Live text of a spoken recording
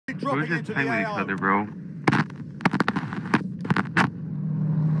We're just playing with each other, bro.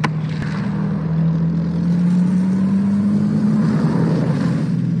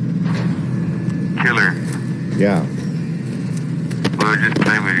 Killer. Yeah. We're just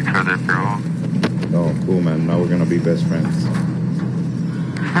playing with each other, bro. Oh, cool, man. Now we're gonna be best friends.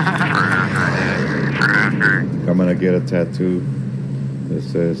 Forever. I'm gonna get a tattoo that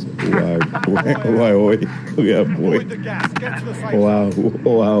says, "Why, boy? Yeah, boy. Wow,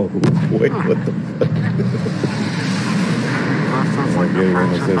 wow. Wait, what the fuck?" I'm gonna get one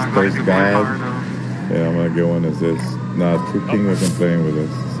that says, "Thanks God." Yeah, I'm gonna get one that says, "Nah, True King wasn't playing with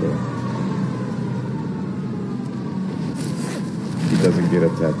us, so he doesn't get a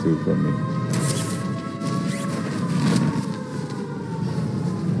tattoo from me."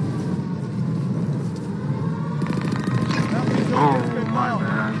 Oh, my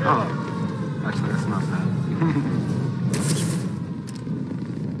bad. Oh, actually, that's not bad.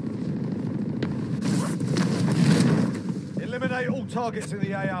 Eliminate all targets in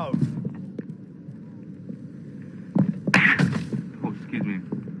the AO. Oh, excuse me.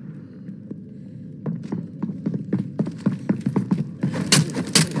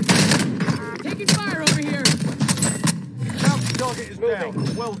 Taking fire over here. Bounty target is down.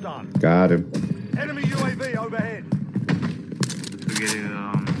 Well done. Got him. Enemy UAV overhead.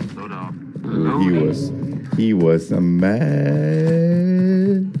 Ooh, he was a man.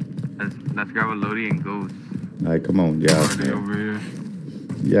 Let's grab a loadie and go. Alright, come on, yeah. Over here.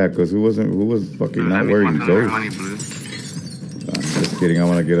 Yeah, because who was fucking not wearing those? Money, Blue. I'm just kidding. I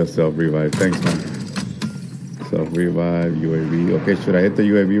want to get a self-revive. Thanks, man. Self-revive, UAV. Okay, should I hit the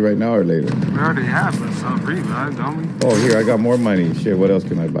UAV right now or later? We already have a self-revive, don't we? Oh, here, I got more money. Shit, what else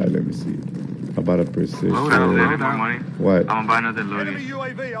can I buy? Let me see. How about a precision? Load out. More money. What? I'm gonna buy another loadie. Enemy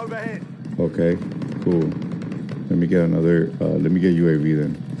UAV overhead. Okay, cool. Let me get another, let me get UAV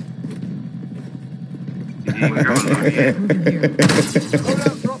then.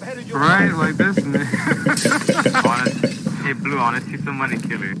 Right, like this, man. Hey, Blue, I want to see some money,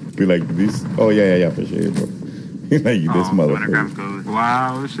 Killer. Be like this. Oh, yeah, for sure, bro. Like this motherfucker.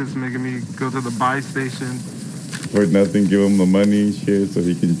 Wow, it's just making me go to the buy station. For nothing, give him the money and shit so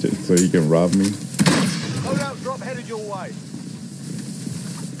he can rob me. Loadout drop headed your way.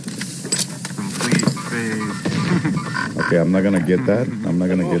 Complete phase. Okay, I'm not gonna get that. I'm not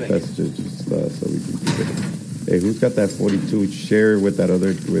gonna get that just so we can keep it. Hey, who's got that 42? Share with that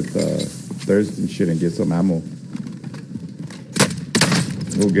other Thirst and shit and get some ammo.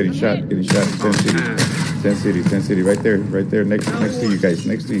 Oh, getting shot. 10 city, right there, next to you guys.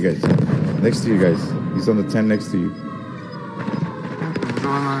 He's on the 10 next to you. What's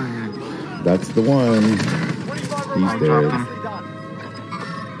going on here? That's the one. He's dead.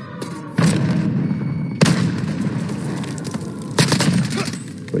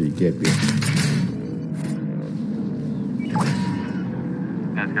 What you get, bitch?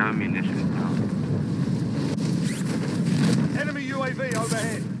 That's got munitions now. Enemy UAV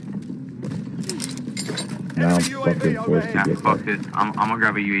overhead. Now I'm fucking forced to get fuck this. I'm gonna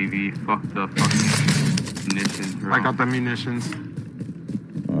grab a UAV. Fuck the fucking munitions, bro. I got the munitions.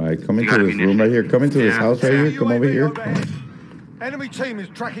 Alright, come into this room right here. Come into this house right here. Come over here. Enemy team is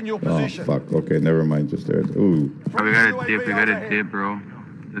tracking your Oh, position. fuck. Okay, never mind. Just there. Ooh. Oh, we gotta dip, bro.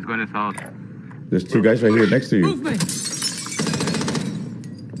 Let's go in this house. There's two guys right here next to you. Movement.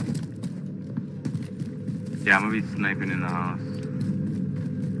 Yeah, I'm gonna be sniping in the house.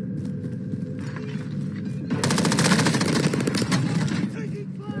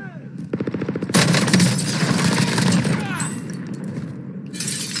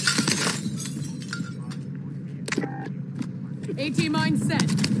 AT mine set.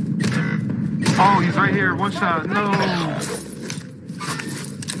 Oh, he's right here. One shot. No.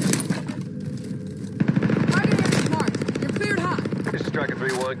 Target area marked. You're cleared hot. This is Striker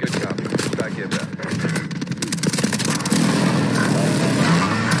 3-1. Good copy. Back in there.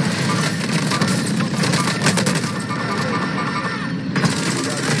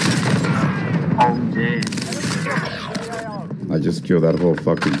 Oh, dead. I just killed that whole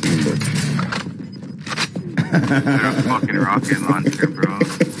fucking team, bro. Fucking rocket launcher, bro.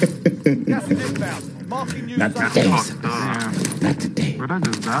 Gas is inbound. Marking new Not zone. today, Fucked son. up. Not today. Where'd I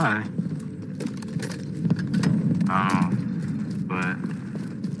just die? But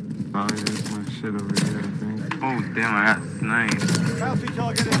Oh, yeah, there's my shit over here, I think. oh damn, I got sniped. Bounty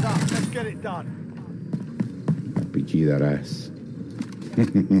target is up. Let's get it done. RPG that ass.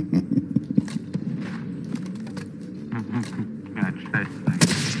 Gotta try snipe.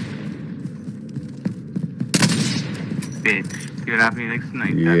 Bitch. See what happened next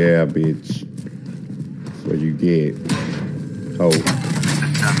night? Yeah, bitch. That's what you get. Oh.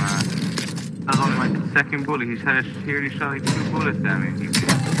 That's second bullet. He already shot like 2 bullets at me.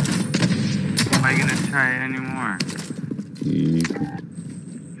 Am I gonna try it anymore?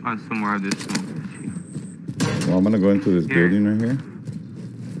 On some more of this smoke. Well, I'm gonna go into this building right here.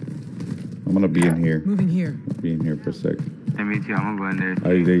 I'm gonna be in here. Moving here. Be in here for a sec. Yeah, me too. I'm gonna go in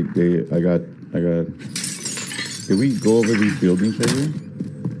there. I got. Did we go over these buildings right here?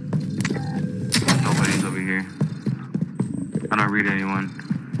 Nobody's over here. Okay. I don't read anyone.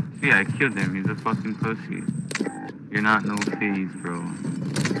 See, I killed him. He's a fucking pussy. You're not no phase, bro.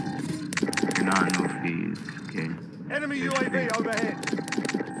 You're not no phase. Okay. Enemy UAV overhead.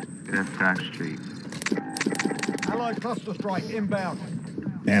 Get that straight. Allied cluster strike inbound.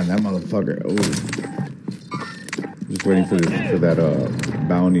 Damn, that motherfucker. Oh. Just waiting for that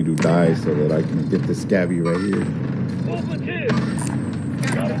bounty to die so that I can get the scabby right here.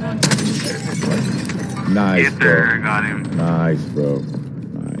 Nice, Yes, sir. bro. I got him. Nice, bro.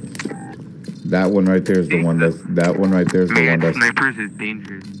 Nice. That one right there is the one that's. That one right there is the one Man, that's. snipers is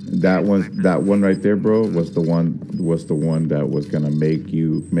dangerous. That one right there, bro, was the one that was gonna make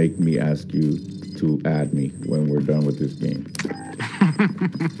me ask you to add me when we're done with this game.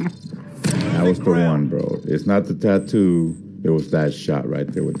 That was the one, bro. It's not the tattoo. It was that shot right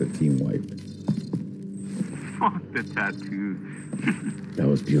there with the team wipe. Fuck the tattoo. That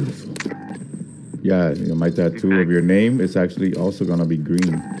was beautiful. Yeah, you know, my tattoo of your name is actually also gonna be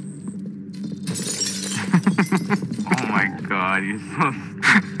green. Oh my god, you're so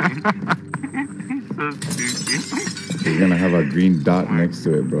stupid. You're so stupid. You're gonna have a green dot next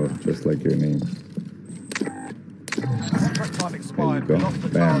to it, bro, just like your name. Contract time There you expired. go. We lost the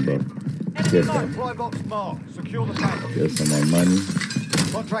Bam, target. bro. Get that. Supply box marked. Secure the package. Get some more money.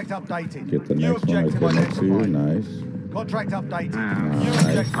 Contract updated. Get the New next one right objective there next to you. identified. Nice. Contract updated. Yeah. New Nice.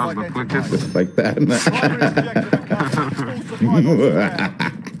 objective That was the identified. quickest. Just like that. Primary objective accomplished. All supply boxes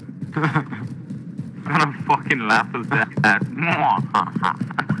down. I'm gonna fucking laugh at that.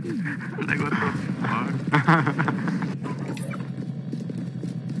 Like, what the fuck?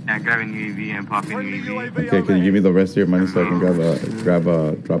 Yeah, grab an UAV and pop an Friendly UAV. UAV Okay, can you give me overhead. the rest of your money so I can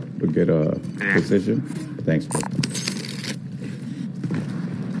get a position? Thanks, bro.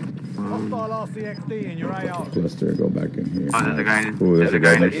 Hostile RCXD in your AR. Cluster, go back in here. Oh, there's a guy. Ooh, there's a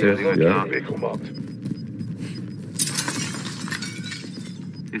guy next to us. Yeah. Vehicle marked.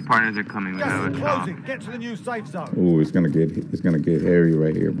 His partners are coming. We Gas have is a shot. closing. Get to the new safe zone. Ooh, it's gonna get hairy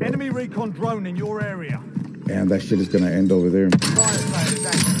right here, bro. Enemy recon drone in your area. And that shit is gonna end over there. Fire sale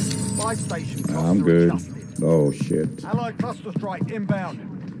active. Buy station. I'm cluster good. adjusted. Oh shit. Allied cluster strike inbound.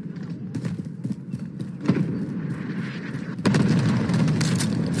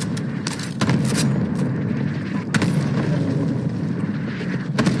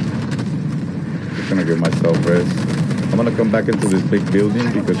 Just gonna give myself rest. I'm gonna come back into this big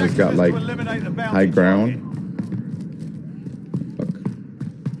building because it's got like high ground. Fuck.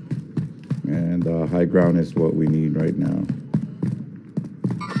 And high ground is what we need right now.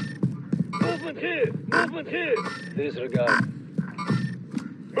 Movement here! Movement here! Disregard.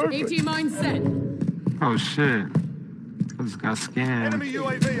 AT mine set. Oh shit. I just got scanned. Enemy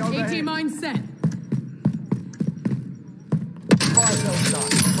UAV AT overhead. mine set. Fire cell done.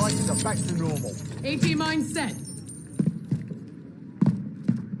 Prices are back to normal. AT mine set.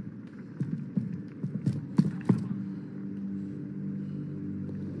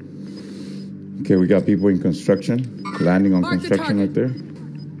 Okay, we got people in construction, landing on Mark the construction right target. there.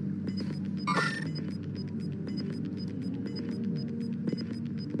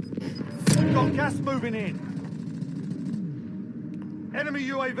 Got gas moving in. Enemy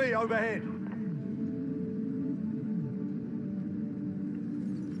UAV overhead.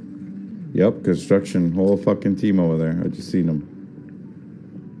 Yep, construction, whole fucking team over there. I just seen them.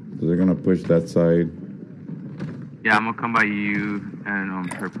 So they're gonna push that side. Yeah, I'm gonna come by you and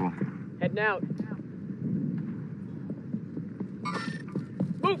purple. Heading out.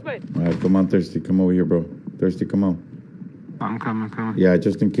 Movement! All right, come on, Thirsty, come over here, bro. Thirsty, come on. I'm coming. Yeah,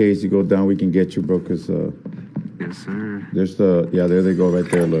 just in case you go down, we can get you, bro. Cause Yes, sir. there's there they go right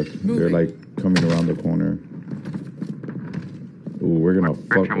there. Look, they're like coming around the corner. Ooh, we're gonna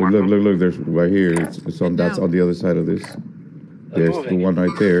fuck. Oh, look, there's right here. It's on that's on the other side of this. There's the one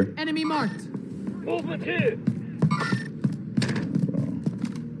right there. Enemy marked. Movement here!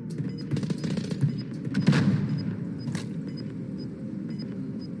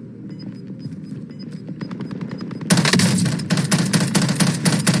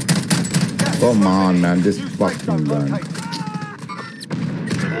 Come on, man, this fucking gun.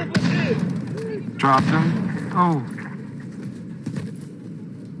 Dropped him. Oh.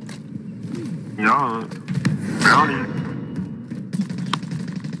 Yo. Brownie.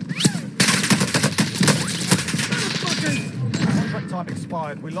 time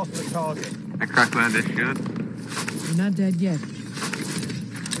expired. We lost the target. I cracked one of this shield. You're not dead yet.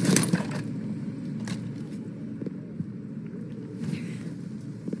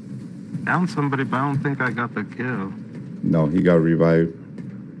 Down somebody, but I don't think I got the kill. No, he got revived.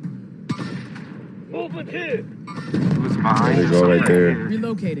 Movement here. He was behind. There you go, right there.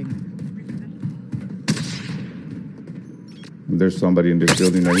 Relocating. There's somebody in this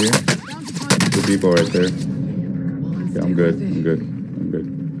building right here. Down to contact. Two people right there. Well, Yeah, I'm good. I'm good. I'm good.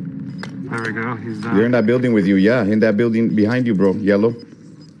 There we go. He's You're in down. that building with you. Yeah, in that building behind you, bro. Yellow.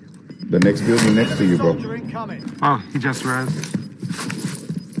 The next building next to you, bro. Soldier incoming. Oh, he just res.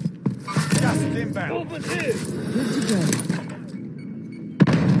 Gas is inbound. Movement here. Good to go.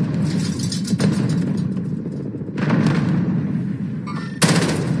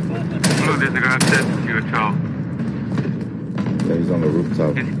 Oh, there's a guy upstairs. You a child. Yeah, he's on the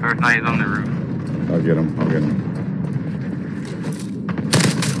rooftop. Or no, he's on the roof. I'll get him. I'll get him.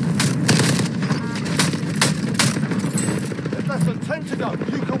 There's less than 10 to go.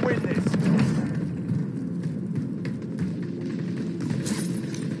 You can win this.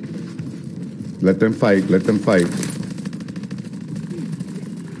 Let them fight. Let them fight.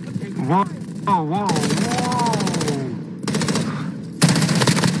 Whoa, whoa, whoa, whoa.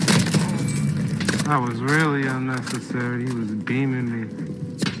 That was really unnecessary. He was beaming me.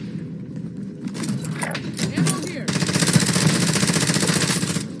 Ammo here.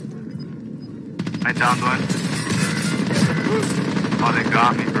 I downed one. Oh, they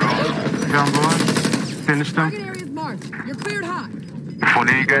got me, bro. Down one. Finished him. Target area's marked. You're cleared hot. One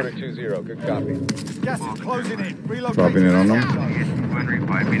of you guys. 2-0. Good copy. Gas is closing in. Relocating. Dropping it on them. You get one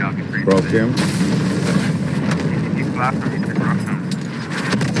revive me, I'll be free. Broke him. If you clap for me, you can rush him.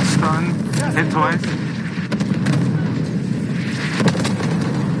 Stun. Hit twice.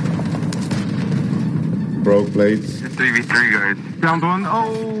 Broke plates. It's 3v3, guys. Down one.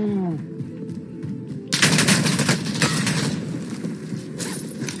 Oh.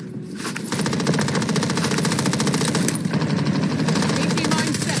 AT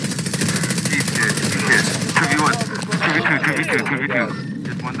mine set. Keep shit. 2v1. 2v2. 2v2.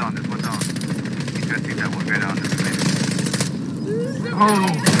 There's one down. You gotta take that one guy down. Oh.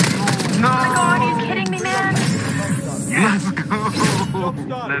 No. God, are you kidding me, man? Let's go.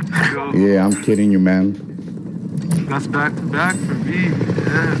 Let's go. Yeah, I'm kidding you, man. That's back to back for me.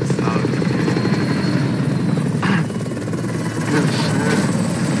 Yes. Good shit.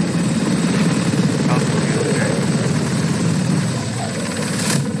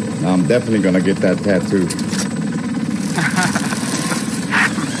 I'm definitely gonna get that tattoo.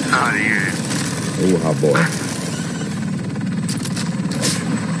 Out of here. Ooh, how boy.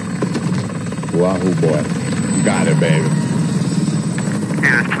 Wahoo boy. Got it, baby.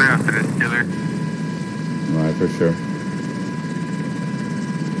 Yeah, let's clear after this killer. Alright, for sure.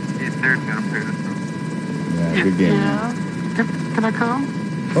 He's third gonna play this room. Yeah, good game. Yeah. Can I come?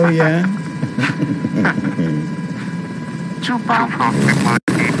 Oh, yeah? Chupa.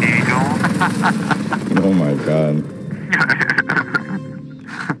 Oh, my God.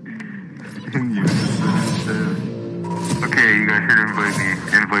 Okay, you guys should invite me.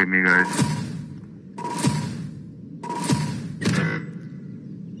 Invite me, guys.